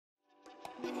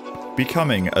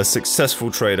Becoming a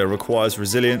successful trader requires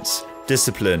resilience,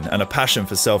 discipline, and a passion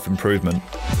for self-improvement.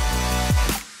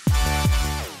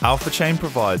 Alphachain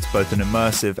provides both an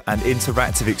immersive and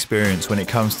interactive experience when it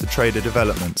comes to trader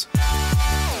development.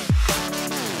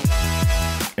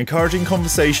 Encouraging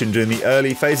conversation during the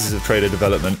early phases of trader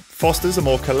development fosters a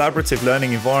more collaborative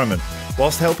learning environment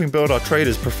whilst helping build our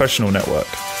traders' professional network.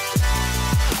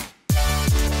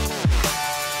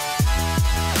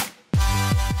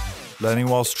 Learning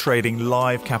whilst trading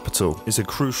live capital is a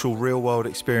crucial real-world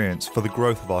experience for the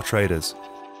growth of our traders.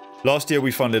 Last year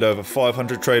we funded over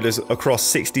 500 traders across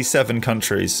 67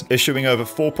 countries, issuing over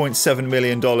 $4.7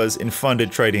 million in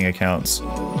funded trading accounts.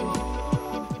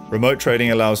 Remote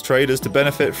trading allows traders to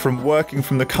benefit from working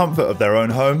from the comfort of their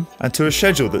own home and to a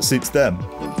schedule that suits them.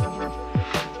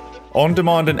 On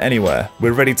demand and anywhere,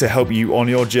 we're ready to help you on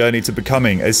your journey to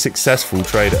becoming a successful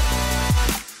trader.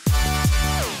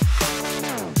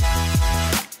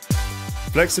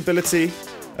 Flexibility,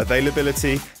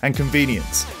 availability, and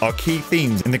convenience are key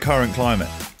themes in the current climate,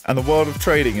 and the world of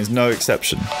trading is no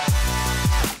exception.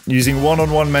 Using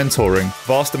one-on-one mentoring,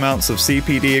 vast amounts of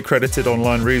CPD-accredited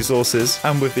online resources,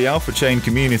 and with the Alphachain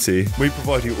community, we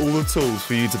provide you all the tools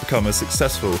for you to become a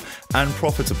successful and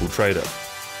profitable trader.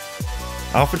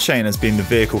 Alphachain has been the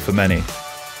vehicle for many.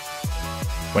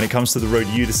 When it comes to the road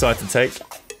you decide to take,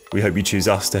 we hope you choose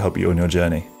us to help you on your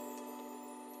journey.